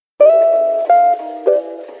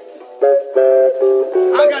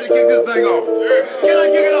ready to kick this thing off? Yeah. Can I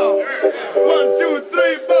kick it off? Yeah. 1, 2,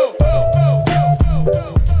 3,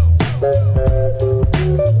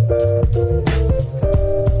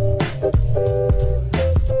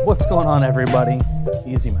 4. What's going on, everybody?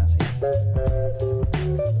 Easy, Messi.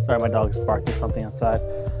 Sorry, my dog's barking something outside.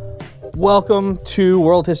 Welcome to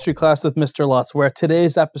World History Class with Mr. Lutz, where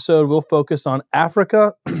today's episode will focus on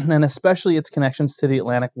Africa and especially its connections to the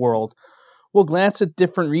Atlantic world. We'll glance at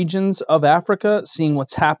different regions of Africa, seeing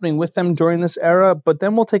what's happening with them during this era, but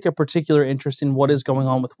then we'll take a particular interest in what is going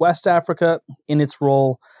on with West Africa in its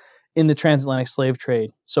role in the transatlantic slave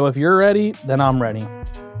trade. So if you're ready, then I'm ready.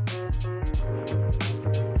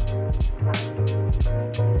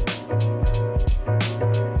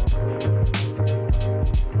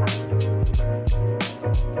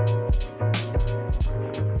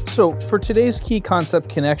 So for today's key concept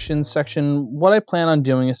connections section, what I plan on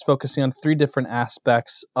doing is focusing on three different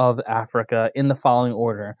aspects of Africa in the following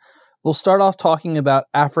order. We'll start off talking about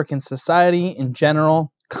African society in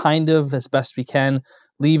general, kind of as best we can,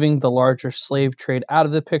 leaving the larger slave trade out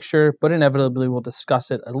of the picture, but inevitably we'll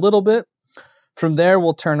discuss it a little bit. From there,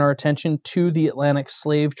 we'll turn our attention to the Atlantic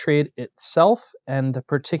slave trade itself and the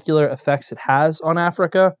particular effects it has on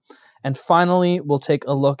Africa. And finally, we'll take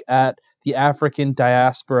a look at the African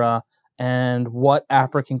diaspora and what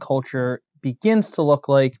African culture begins to look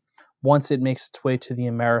like once it makes its way to the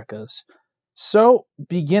Americas. So,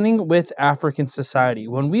 beginning with African society.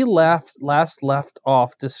 When we last left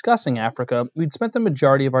off discussing Africa, we'd spent the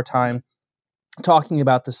majority of our time talking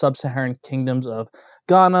about the sub-Saharan kingdoms of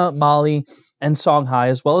Ghana, Mali, and Songhai,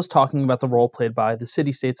 as well as talking about the role played by the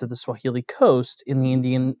city-states of the Swahili coast in the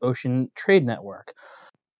Indian Ocean trade network.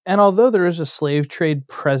 And although there is a slave trade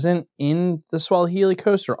present in the Swahili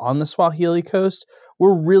coast or on the Swahili coast,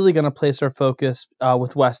 we're really going to place our focus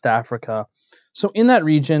with West Africa. So in that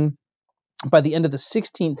region, by the end of the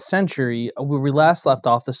 16th century, where we last left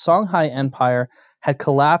off, the Songhai Empire had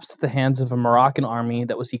collapsed at the hands of a Moroccan army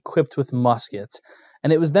that was equipped with muskets.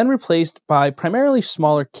 And it was then replaced by primarily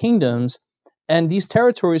smaller kingdoms. And these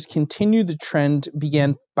territories continued the trend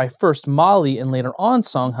began by first Mali and later on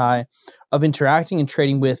Songhai of interacting and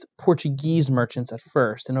trading with Portuguese merchants at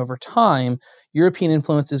first. And over time, European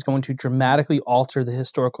influence is going to dramatically alter the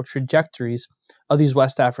historical trajectories of these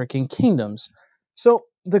West African kingdoms. So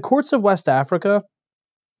the courts of West Africa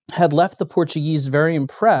had left the Portuguese very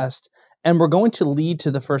impressed and were going to lead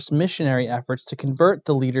to the first missionary efforts to convert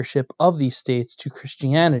the leadership of these states to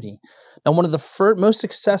Christianity. Now, one of the most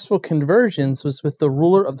successful conversions was with the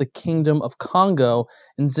ruler of the Kingdom of Congo,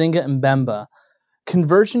 Nzinga Mbemba.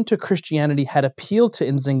 Conversion to Christianity had appealed to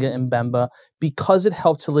Nzinga Mbemba because it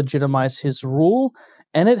helped to legitimize his rule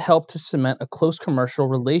and it helped to cement a close commercial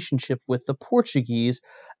relationship with the Portuguese,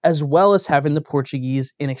 as well as having the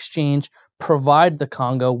Portuguese in exchange provide the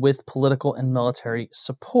Congo with political and military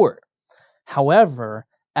support. However,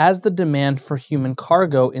 as the demand for human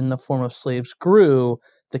cargo in the form of slaves grew,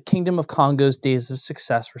 the Kingdom of Congo's days of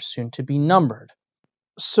success were soon to be numbered.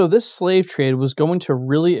 So this slave trade was going to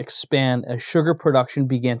really expand as sugar production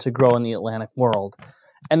began to grow in the Atlantic world.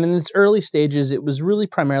 And in its early stages, it was really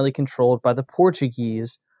primarily controlled by the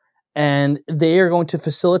Portuguese, and they are going to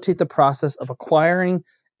facilitate the process of acquiring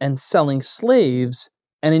and selling slaves,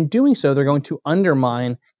 and in doing so, they're going to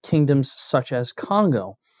undermine kingdoms such as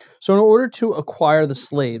Congo. So in order to acquire the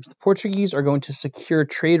slaves, the Portuguese are going to secure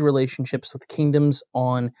trade relationships with kingdoms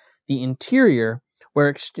on the interior,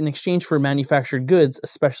 where in exchange for manufactured goods,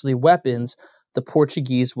 especially weapons, the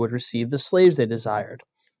Portuguese would receive the slaves they desired.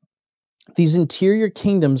 These interior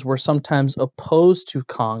kingdoms were sometimes opposed to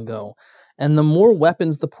Congo, and the more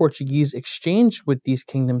weapons the Portuguese exchanged with these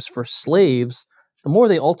kingdoms for slaves, the more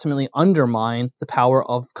they ultimately undermine the power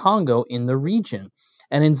of Congo in the region.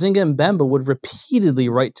 And Nzinga Mbemba would repeatedly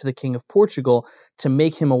write to the King of Portugal to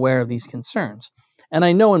make him aware of these concerns. And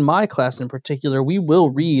I know in my class in particular, we will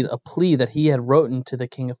read a plea that he had written to the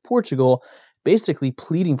King of Portugal, basically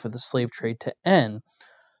pleading for the slave trade to end.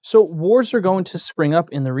 So wars are going to spring up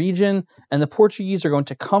in the region, and the Portuguese are going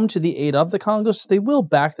to come to the aid of the Congo, so they will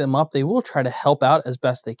back them up. They will try to help out as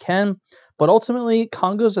best they can. But ultimately,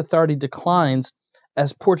 Congo's authority declines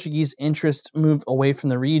as Portuguese interests move away from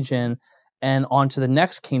the region and onto the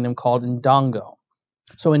next kingdom called Ndongo.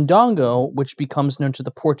 So Ndongo, which becomes known to the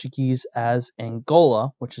Portuguese as Angola,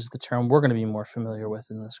 which is the term we're going to be more familiar with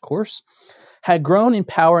in this course, had grown in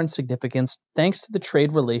power and significance thanks to the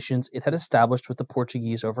trade relations it had established with the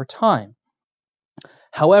Portuguese over time.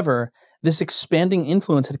 However, this expanding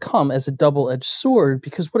influence had come as a double-edged sword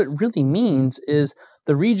because what it really means is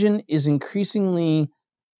the region is increasingly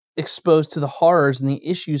exposed to the horrors and the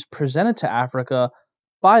issues presented to Africa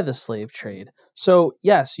by the slave trade. So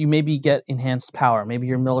yes, you maybe get enhanced power, maybe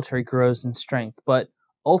your military grows in strength, but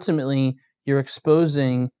ultimately you're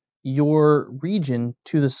exposing your region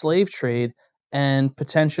to the slave trade and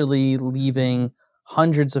potentially leaving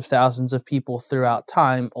hundreds of thousands of people throughout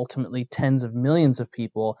time, ultimately tens of millions of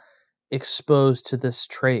people, exposed to this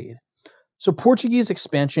trade. So Portuguese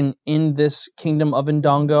expansion in this kingdom of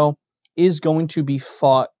Ndongo is going to be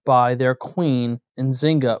fought by their queen,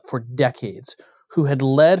 Nzinga, for decades, who had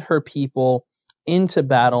led her people into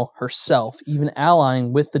battle herself, even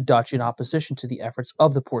allying with the Dutch in opposition to the efforts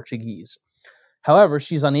of the Portuguese. However,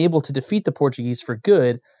 she's unable to defeat the Portuguese for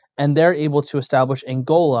good, and they're able to establish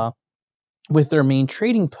Angola with their main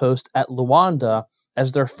trading post at Luanda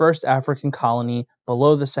as their first African colony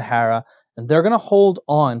below the Sahara, and they're going to hold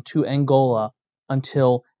on to Angola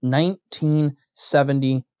until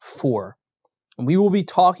 1974. And we will be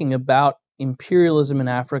talking about imperialism in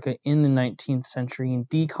Africa in the 19th century and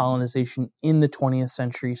decolonization in the 20th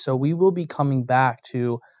century, so we will be coming back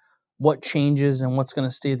to what changes and what's going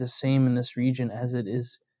to stay the same in this region as it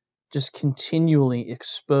is just continually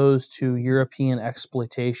exposed to European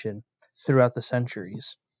exploitation throughout the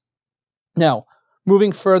centuries. Now,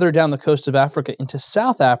 moving further down the coast of Africa into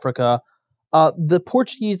South Africa, the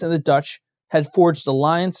Portuguese and the Dutch had forged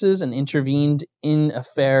alliances and intervened in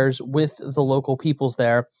affairs with the local peoples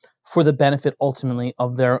there for the benefit ultimately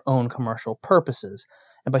of their own commercial purposes.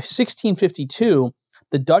 And by 1652,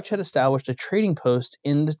 the Dutch had established a trading post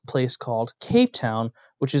in the place called Cape Town,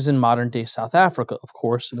 which is in modern-day South Africa, of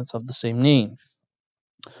course, and it's of the same name.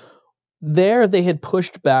 There, they had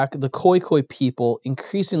pushed back the Khoikhoi people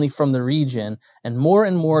increasingly from the region, and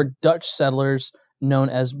more Dutch settlers known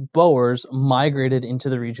as Boers migrated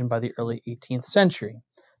into the region by the early 18th century.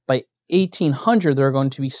 By 1800, there are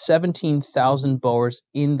going to be 17,000 Boers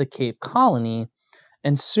in the Cape Colony,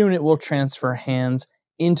 and soon it will transfer hands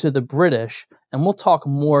into the British, and we'll talk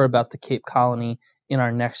more about the Cape Colony in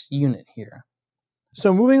our next unit here.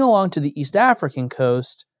 So moving along to the East African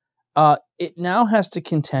coast, it now has to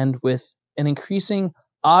contend with an increasing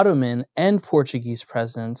Ottoman and Portuguese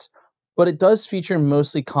presence, but it does feature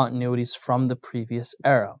mostly continuities from the previous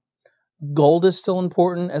era. Gold is still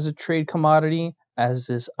important as a trade commodity, as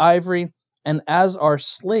is ivory, and as are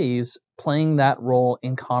slaves playing that role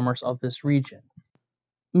in commerce of this region.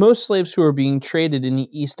 Most slaves who are being traded in the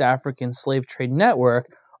East African slave trade network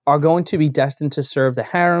are going to be destined to serve the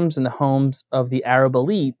harems and the homes of the Arab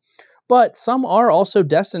elite, but some are also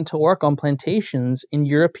destined to work on plantations in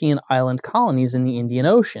European island colonies in the Indian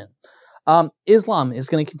Ocean. Islam is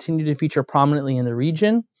going to continue to feature prominently in the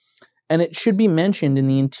region, and it should be mentioned in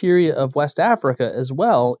the interior of West Africa as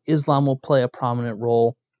well. Islam will play a prominent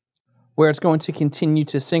role where it's going to continue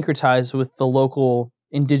to syncretize with the local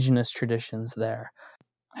indigenous traditions there.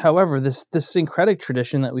 However, this syncretic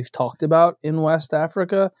tradition that we've talked about in West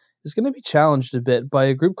Africa is going to be challenged a bit by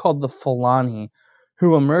a group called the Fulani,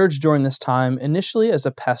 who emerged during this time initially as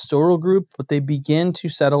a pastoral group, but they begin to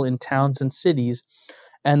settle in towns and cities,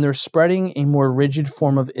 and they're spreading a more rigid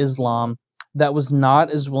form of Islam that was not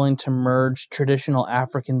as willing to merge traditional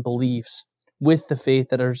African beliefs with the faith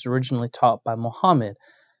that was originally taught by Muhammad.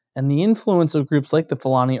 And the influence of groups like the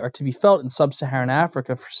Fulani are to be felt in sub-Saharan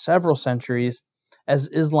Africa for several centuries as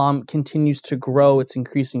Islam continues to grow its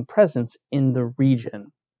increasing presence in the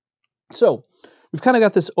region. So we've kind of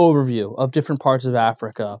got this overview of different parts of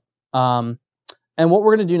Africa. And what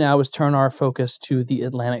we're going to do now is turn our focus to the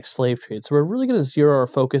Atlantic slave trade. So we're really going to zero our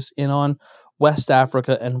focus in on West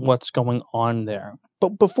Africa and what's going on there.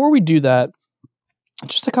 But before we do that,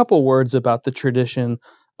 just a couple words about the tradition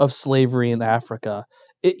of slavery in Africa.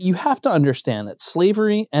 You have to understand that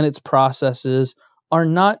slavery and its processes are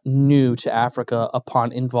not new to Africa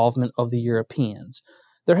upon involvement of the Europeans.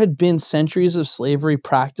 There had been centuries of slavery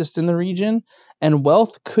practiced in the region, and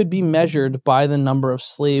wealth could be measured by the number of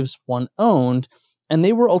slaves one owned, and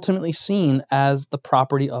they were ultimately seen as the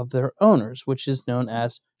property of their owners, which is known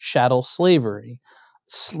as chattel slavery.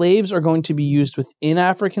 Slaves are going to be used within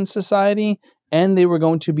African society, and they were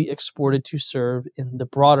going to be exported to serve in the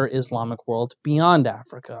broader Islamic world beyond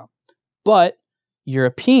Africa. But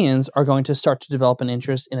Europeans are going to start to develop an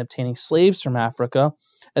interest in obtaining slaves from Africa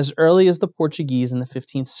as early as the Portuguese in the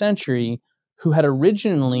 15th century, who had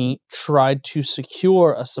originally tried to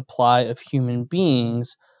secure a supply of human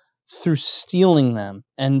beings through stealing them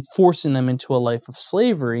and forcing them into a life of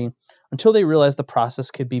slavery, until they realized the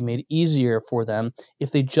process could be made easier for them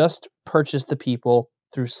if they just purchased the people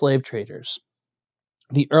through slave traders.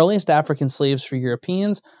 The earliest African slaves for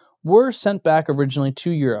Europeans were sent back originally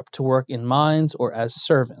to Europe to work in mines or as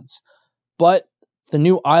servants. But the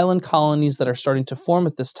new island colonies that are starting to form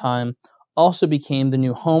at this time also became the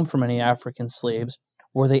new home for many African slaves,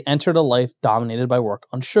 where they entered a life dominated by work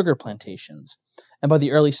on sugar plantations. And by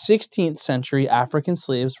the early 16th century, African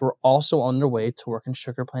slaves were also on their way to work in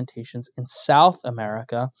sugar plantations in South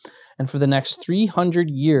America. And for the next 300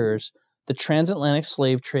 years, the transatlantic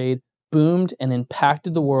slave trade boomed and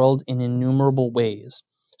impacted the world in innumerable ways.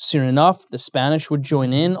 Soon enough, the Spanish would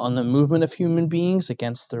join in on the movement of human beings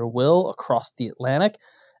against their will across the Atlantic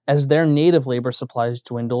as their native labor supplies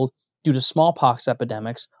dwindled due to smallpox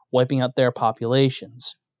epidemics wiping out their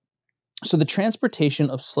populations. So the transportation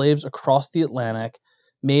of slaves across the Atlantic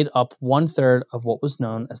made up 1/3 of what was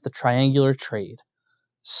known as the triangular trade.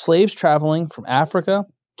 Slaves traveling from Africa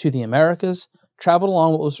to the Americas traveled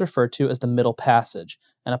along what was referred to as the Middle Passage,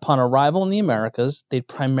 and upon arrival in the Americas, they'd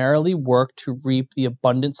primarily work to reap the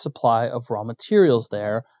abundant supply of raw materials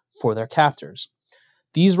there for their captors.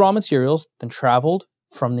 These raw materials then traveled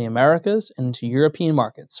from the Americas into European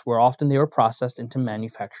markets, where often they were processed into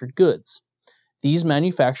manufactured goods. These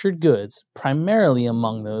manufactured goods, primarily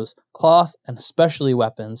among those cloth and especially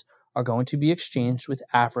weapons, are going to be exchanged with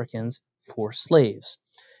Africans for slaves.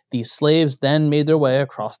 These slaves then made their way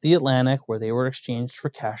across the Atlantic, where they were exchanged for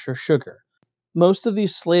cash or sugar. Most of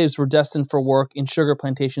these slaves were destined for work in sugar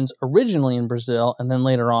plantations originally in Brazil and then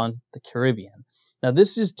later on the Caribbean. Now,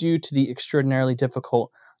 this is due to the extraordinarily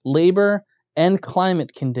difficult labor and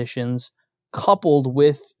climate conditions coupled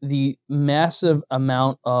with the massive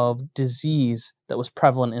amount of disease that was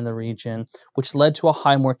prevalent in the region, which led to a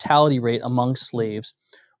high mortality rate among slaves,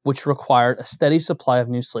 which required a steady supply of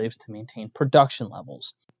new slaves to maintain production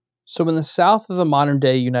levels. So in the south of the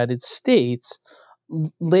modern-day United States,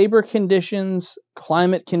 labor conditions,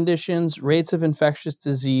 climate conditions, rates of infectious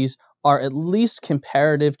disease are at least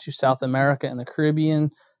comparative to South America and the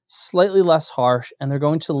Caribbean, slightly less harsh, and they're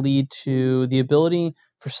going to lead to the ability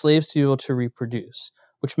for slaves to be able to reproduce,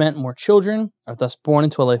 which meant more children are thus born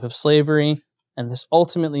into a life of slavery, and this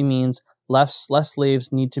ultimately means less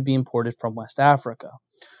slaves need to be imported from West Africa.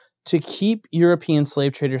 To keep European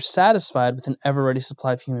slave traders satisfied with an ever-ready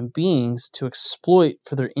supply of human beings to exploit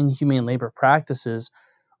for their inhumane labor practices,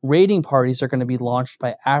 raiding parties are going to be launched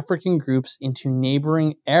by African groups into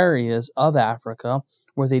neighboring areas of Africa,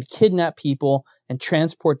 where they'd kidnap people and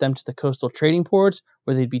transport them to the coastal trading ports,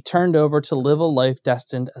 where they'd be turned over to live a life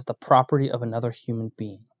destined as the property of another human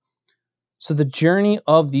being. So the journey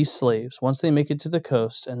of these slaves, once they make it to the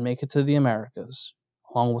coast and make it to the Americas,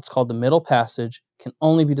 along what's called the Middle Passage, can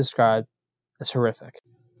only be described as horrific.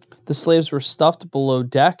 The slaves were stuffed below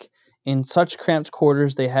deck in such cramped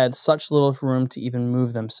quarters they had such little room to even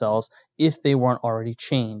move themselves if they weren't already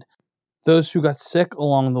chained. Those who got sick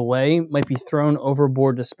along the way might be thrown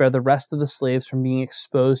overboard to spare the rest of the slaves from being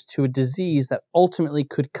exposed to a disease that ultimately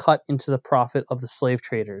could cut into the profit of the slave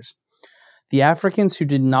traders. The Africans who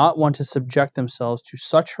did not want to subject themselves to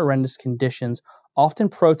such horrendous conditions often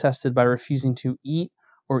protested by refusing to eat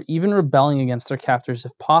or even rebelling against their captors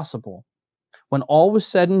if possible. When all was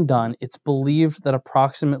said and done, it's believed that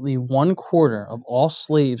approximately 1/4 of all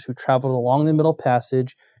slaves who traveled along the Middle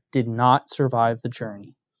Passage did not survive the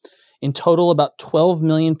journey. In total, about 12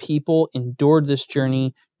 million people endured this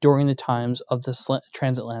journey during the times of the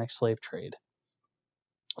transatlantic slave trade.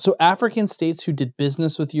 So African states who did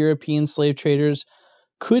business with European slave traders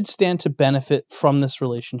could stand to benefit from this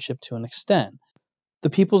relationship to an extent. The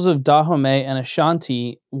peoples of Dahomey and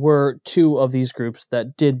Ashanti were two of these groups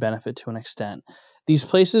that did benefit to an extent. These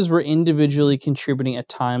places were individually contributing at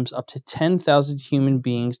times up to 10,000 human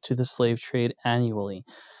beings to the slave trade annually.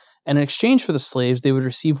 And in exchange for the slaves, they would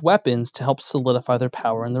receive weapons to help solidify their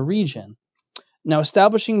power in the region. Now,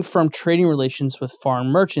 establishing firm trading relations with foreign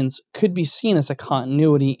merchants could be seen as a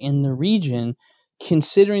continuity in the region,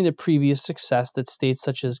 considering the previous success that states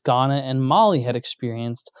such as Ghana and Mali had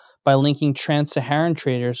experienced by linking trans-Saharan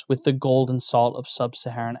traders with the gold and salt of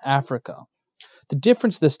sub-Saharan Africa. The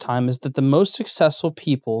difference this time is that the most successful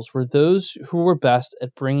peoples were those who were best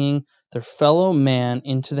at bringing their fellow man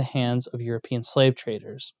into the hands of European slave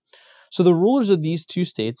traders. So the rulers of these two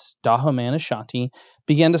states, Dahomey and Ashanti,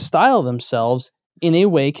 began to style themselves in a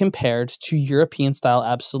way compared to European-style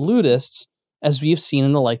absolutists, as we have seen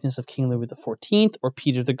in the likeness of King Louis XIV or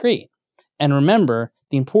Peter the Great. And remember,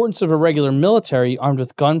 the importance of a regular military armed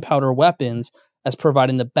with gunpowder weapons as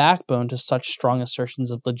providing the backbone to such strong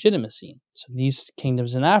assertions of legitimacy. So these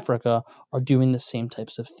kingdoms in Africa are doing the same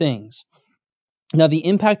types of things. Now, the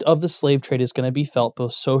impact of the slave trade is going to be felt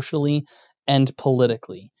both socially and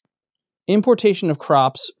politically. Importation of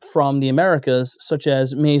crops from the Americas, such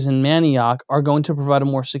as maize and manioc, are going to provide a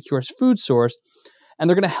more secure food source, And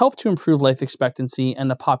they're going to help to improve life expectancy and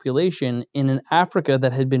the population in an Africa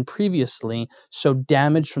that had been previously so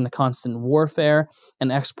damaged from the constant warfare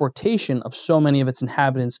and exportation of so many of its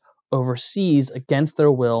inhabitants overseas against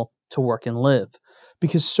their will to work and live.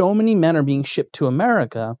 Because so many men are being shipped to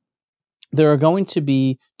America, there are going to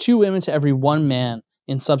be 2 women to every 1 man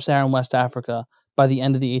in sub-Saharan West Africa by the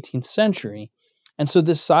end of the 18th century. And so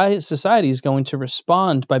this society is going to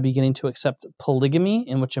respond by beginning to accept polygamy,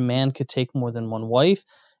 in which a man could take more than 1 wife,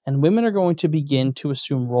 and women are going to begin to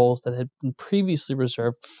assume roles that had been previously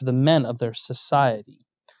reserved for the men of their society.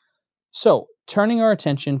 So, turning our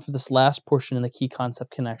attention for this last portion in the key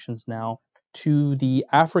concept connections now to the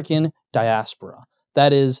African diaspora.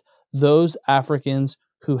 That is, those Africans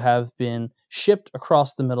who have been shipped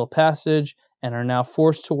across the Middle Passage and are now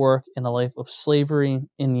forced to work in a life of slavery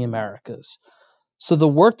in the Americas. So the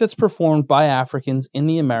work that's performed by Africans in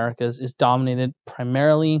the Americas is dominated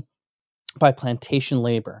primarily by plantation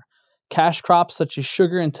labor. Cash crops such as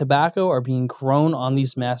sugar and tobacco are being grown on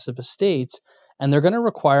these massive estates, and they're going to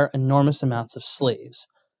require enormous amounts of slaves.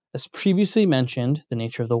 As previously mentioned, the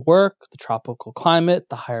nature of the work, the tropical climate,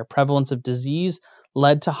 the higher prevalence of disease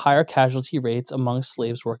led to higher casualty rates among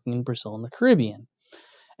slaves working in Brazil and the Caribbean.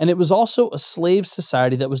 And it was also a slave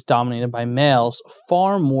society that was dominated by males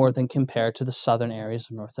far more than compared to the southern areas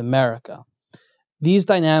of North America. These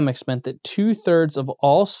dynamics meant that 2/3 of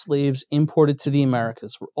all slaves imported to the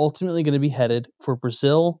Americas were ultimately going to be headed for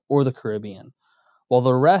Brazil or the Caribbean, while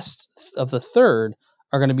the rest of the third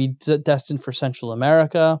are going to be destined for Central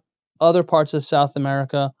America, other parts of South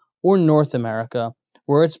America, or North America,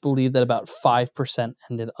 where it's believed that about 5%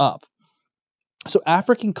 ended up. So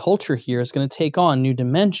African culture here is going to take on new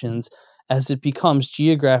dimensions as it becomes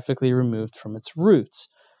geographically removed from its roots.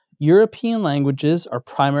 European languages are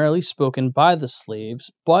primarily spoken by the slaves,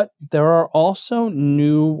 but there are also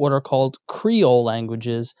new what are called Creole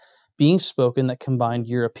languages being spoken that combine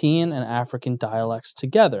European and African dialects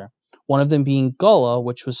together, one of them being Gullah,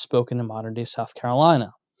 which was spoken in modern-day South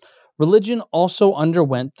Carolina. Religion also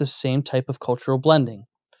underwent the same type of cultural blending.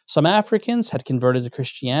 Some Africans had converted to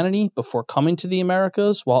Christianity before coming to the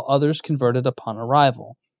Americas, while others converted upon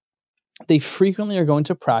arrival. They frequently are going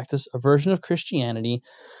to practice a version of Christianity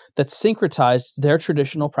that syncretized their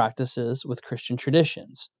traditional practices with Christian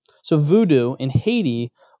traditions. So voodoo in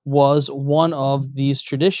Haiti was one of these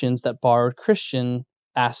traditions that borrowed Christian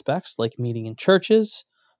aspects like meeting in churches,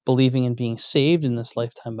 believing in being saved in this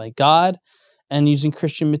lifetime by God, and using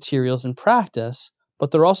Christian materials in practice, but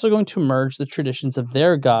they're also going to merge the traditions of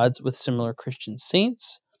their gods with similar Christian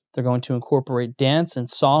saints. They're going to incorporate dance and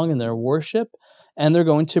song in their worship, and they're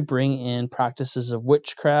going to bring in practices of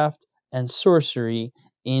witchcraft and sorcery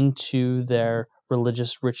into their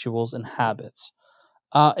religious rituals and habits.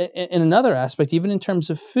 In another aspect, even in terms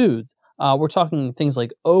of food, we're talking things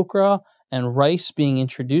like okra and rice being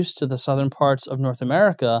introduced to the southern parts of North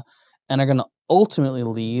America and are going to ultimately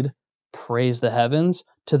lead, praise the heavens,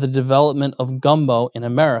 to the development of gumbo in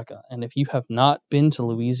America. And if you have not been to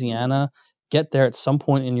Louisiana, get there at some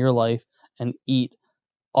point in your life and eat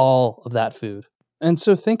all of that food. And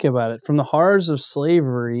so think about it. From the horrors of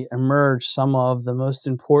slavery emerged some of the most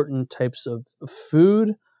important types of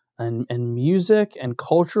food and music and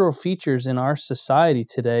cultural features in our society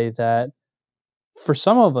today that, for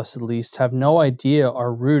some of us at least, have no idea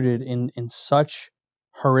are rooted in such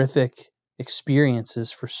horrific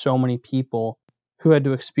experiences for so many people who had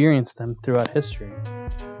to experience them throughout history.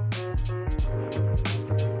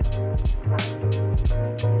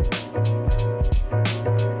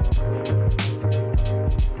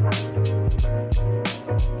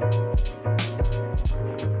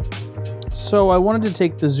 So I wanted to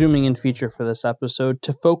take the zooming in feature for this episode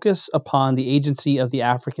to focus upon the agency of the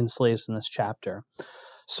African slaves in this chapter.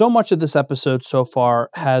 So much of this episode so far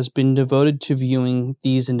has been devoted to viewing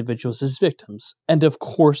these individuals as victims, and of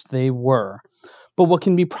course they were. But what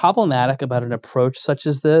can be problematic about an approach such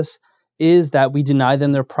as this is that we deny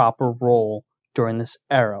them their proper role during this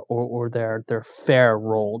era, or their fair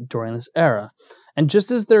role during this era. And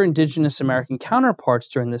just as their indigenous American counterparts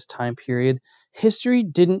during this time period, history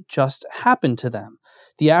didn't just happen to them.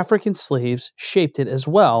 The African slaves shaped it as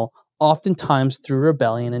well, oftentimes through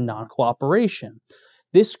rebellion and non-cooperation.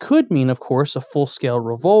 This could mean, of course, a full-scale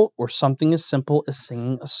revolt or something as simple as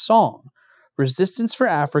singing a song. Resistance for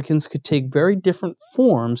Africans could take very different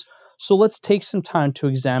forms, so let's take some time to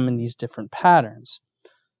examine these different patterns.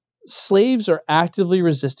 Slaves are actively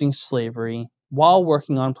resisting slavery while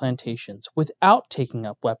working on plantations without taking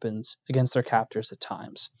up weapons against their captors at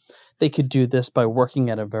times. They could do this by working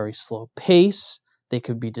at a very slow pace. They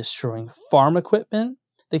could be destroying farm equipment.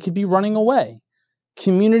 They could be running away.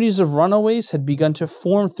 Communities of runaways had begun to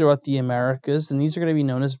form throughout the Americas, and these are going to be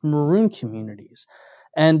known as maroon communities.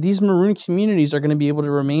 And these maroon communities are going to be able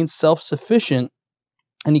to remain self-sufficient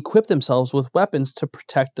and equip themselves with weapons to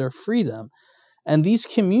protect their freedom. And these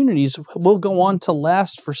communities will go on to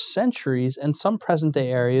last for centuries, and some present-day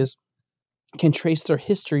areas can trace their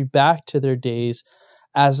history back to their days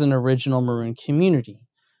as an original maroon community.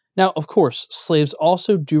 Now, of course, slaves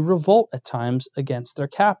also do revolt at times against their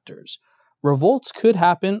captors. Revolts could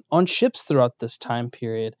happen on ships throughout this time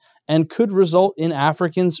period and could result in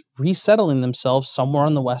Africans resettling themselves somewhere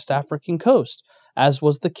on the West African coast, as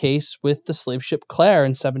was the case with the slave ship Clare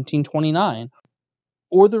in 1729.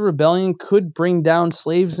 Or the rebellion could bring down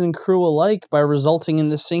slaves and crew alike by resulting in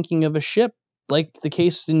the sinking of a ship, like the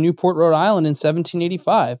case in Newport, Rhode Island in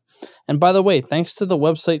 1785. And by the way, thanks to the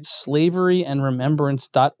website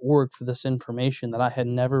slaveryandremembrance.org for this information that I had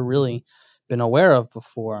never really been aware of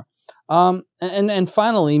before. And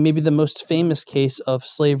finally, maybe the most famous case of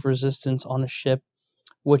slave resistance on a ship,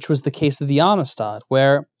 which was the case of the Amistad,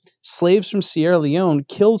 where slaves from Sierra Leone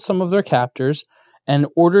killed some of their captors and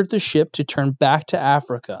ordered the ship to turn back to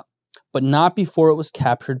Africa, but not before it was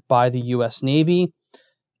captured by the U.S. Navy,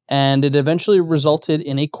 and it eventually resulted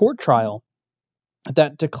in a court trial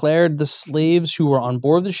that declared the slaves who were on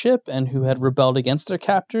board the ship and who had rebelled against their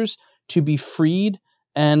captors to be freed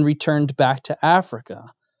and returned back to Africa.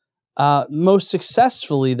 Most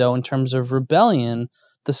successfully, though, in terms of rebellion,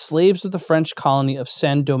 the slaves of the French colony of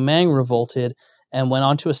Saint-Domingue revolted and went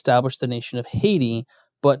on to establish the nation of Haiti,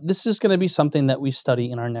 but this is going to be something that we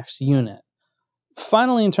study in our next unit.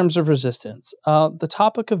 Finally, in terms of resistance, the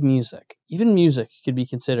topic of music. Even music could be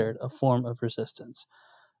considered a form of resistance.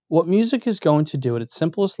 What music is going to do at its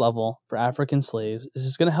simplest level for African slaves is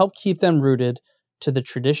it's going to help keep them rooted to the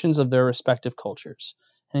traditions of their respective cultures.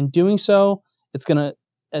 And in doing so, it's going to,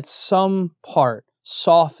 at some part,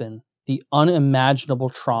 soften the unimaginable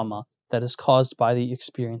trauma that is caused by the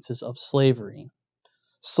experiences of slavery.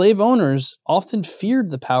 Slave owners often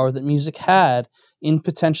feared the power that music had in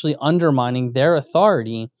potentially undermining their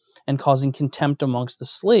authority and causing contempt amongst the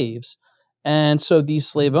slaves, and so these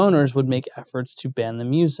slave owners would make efforts to ban the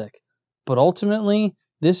music. But ultimately,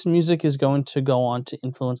 this music is going to go on to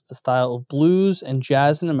influence the style of blues and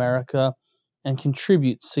jazz in America and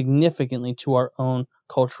contribute significantly to our own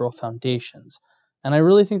cultural foundations. And I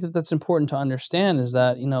really think that that's important to understand, is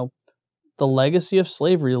that, the legacy of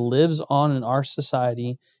slavery lives on in our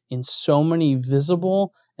society in so many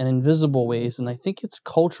visible and invisible ways, and I think its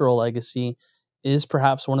cultural legacy is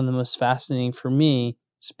perhaps one of the most fascinating for me,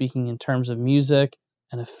 speaking in terms of music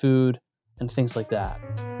and of food and things like that.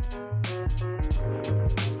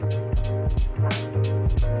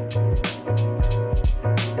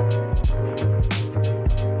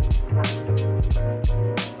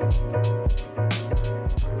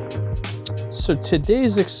 So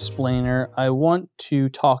today's explainer, I want to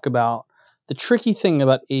talk about the tricky thing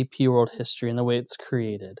about AP World History and the way it's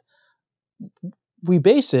created. We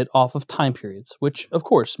base it off of time periods, which of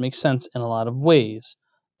course makes sense in a lot of ways.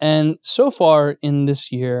 And so far in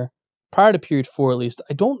this year, prior to period 4 at least,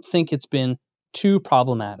 I don't think it's been too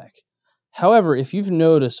problematic. However, if you've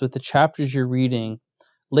noticed with the chapters you're reading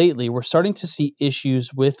lately, we're starting to see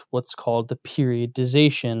issues with what's called the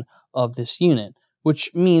periodization of this unit,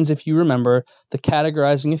 which means, if you remember, the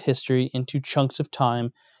categorizing of history into chunks of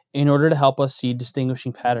time in order to help us see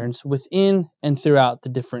distinguishing patterns within and throughout the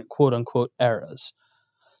different quote-unquote eras.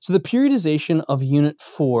 So the periodization of Unit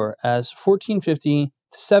 4 as 1450 to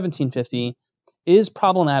 1750 is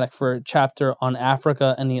problematic for a chapter on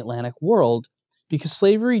Africa and the Atlantic world because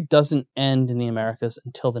slavery doesn't end in the Americas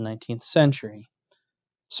until the 19th century.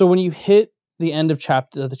 So when you hit the end of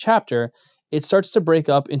the chapter, it starts to break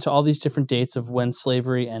up into all these different dates of when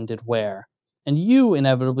slavery ended where. And you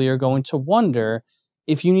inevitably are going to wonder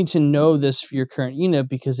if you need to know this for your current unit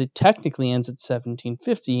because it technically ends at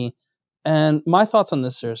 1750. And my thoughts on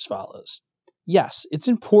this are as follows. Yes, it's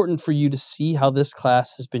important for you to see how this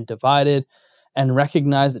class has been divided and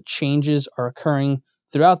recognize that changes are occurring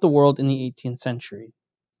throughout the world in the 18th century.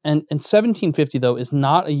 And 1750, though, is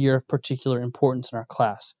not a year of particular importance in our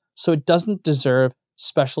class, so it doesn't deserve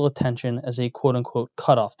special attention as a quote-unquote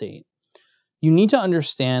cutoff date. You need to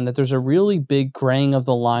understand that there's a really big graying of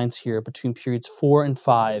the lines here between periods 4 and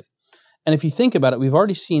 5. And if you think about it, we've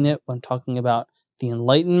already seen it when talking about the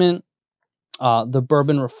Enlightenment, the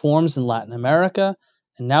Bourbon reforms in Latin America,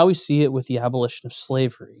 and now we see it with the abolition of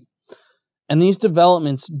slavery. And these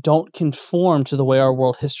developments don't conform to the way our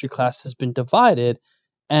world history class has been divided,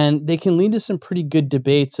 and they can lead to some pretty good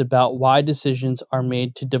debates about why decisions are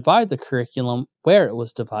made to divide the curriculum where it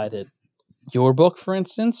was divided. Your book, for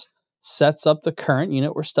instance, sets up the current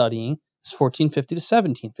unit we're studying as 1450 to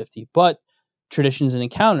 1750. But Traditions and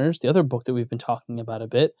Encounters, the other book that we've been talking about a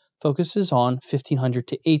bit, focuses on 1500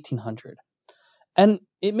 to 1800. And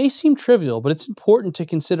it may seem trivial, but it's important to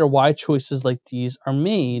consider why choices like these are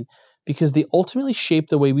made, because they ultimately shape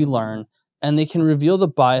the way we learn, and they can reveal the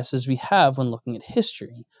biases we have when looking at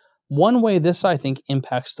history. One way this, I think,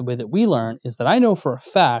 impacts the way that we learn is that I know for a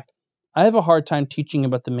fact I have a hard time teaching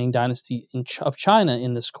about the Ming Dynasty of China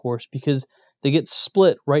in this course, because they get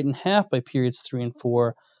split right in half by periods 3 and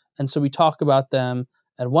 4. And so we talk about them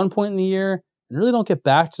at one point in the year and really don't get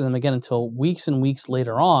back to them again until weeks and weeks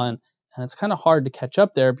later on. And it's kind of hard to catch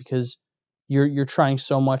up there because you're trying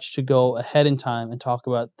so much to go ahead in time and talk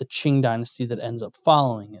about the Qing Dynasty that ends up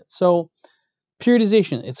following it. So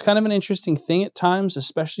periodization, it's kind of an interesting thing at times,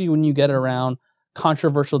 especially when you get around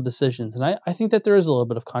controversial decisions. And I think that there is a little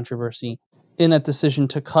bit of controversy in that decision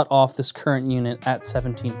to cut off this current unit at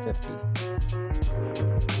 1750.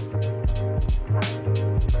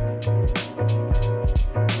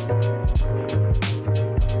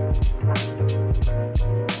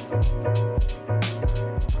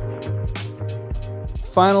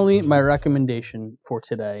 Finally, my recommendation for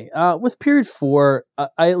today. With period 4,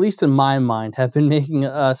 I, at least in my mind, have been making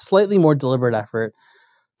a slightly more deliberate effort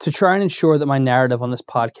to try and ensure that my narrative on this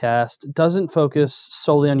podcast doesn't focus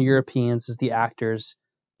solely on Europeans as the actors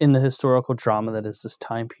in the historical drama that is this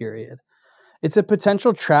time period. It's a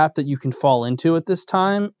potential trap that you can fall into at this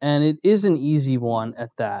time, and it is an easy one at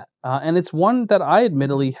that. And it's one that I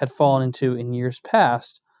admittedly had fallen into in years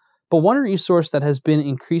past, but one resource that has been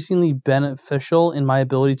increasingly beneficial in my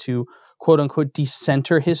ability to quote-unquote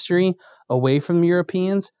decenter history away from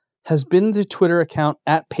Europeans has been the Twitter account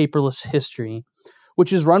 @paperlesshistory,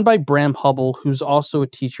 which is run by Bram Hubble, who's also a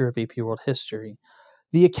teacher of AP World History.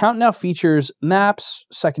 The account now features maps,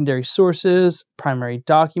 secondary sources, primary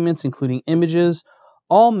documents, including images,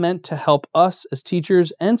 all meant to help us as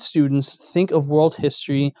teachers and students think of world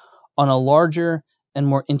history on a larger and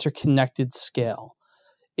more interconnected scale.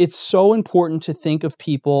 It's so important to think of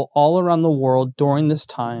people all around the world during this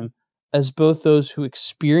time as both those who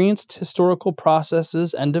experienced historical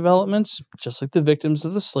processes and developments, just like the victims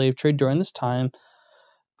of the slave trade during this time,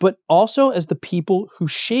 but also as the people who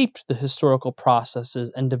shaped the historical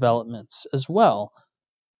processes and developments as well,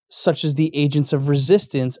 such as the agents of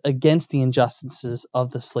resistance against the injustices of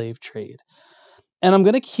the slave trade. And I'm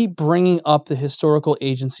going to keep bringing up the historical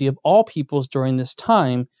agency of all peoples during this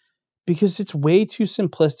time, because it's way too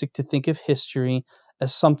simplistic to think of history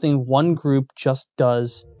as something one group just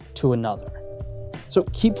does to another. So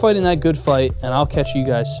keep fighting that good fight, and I'll catch you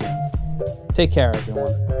guys soon. Take care,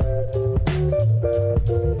 everyone.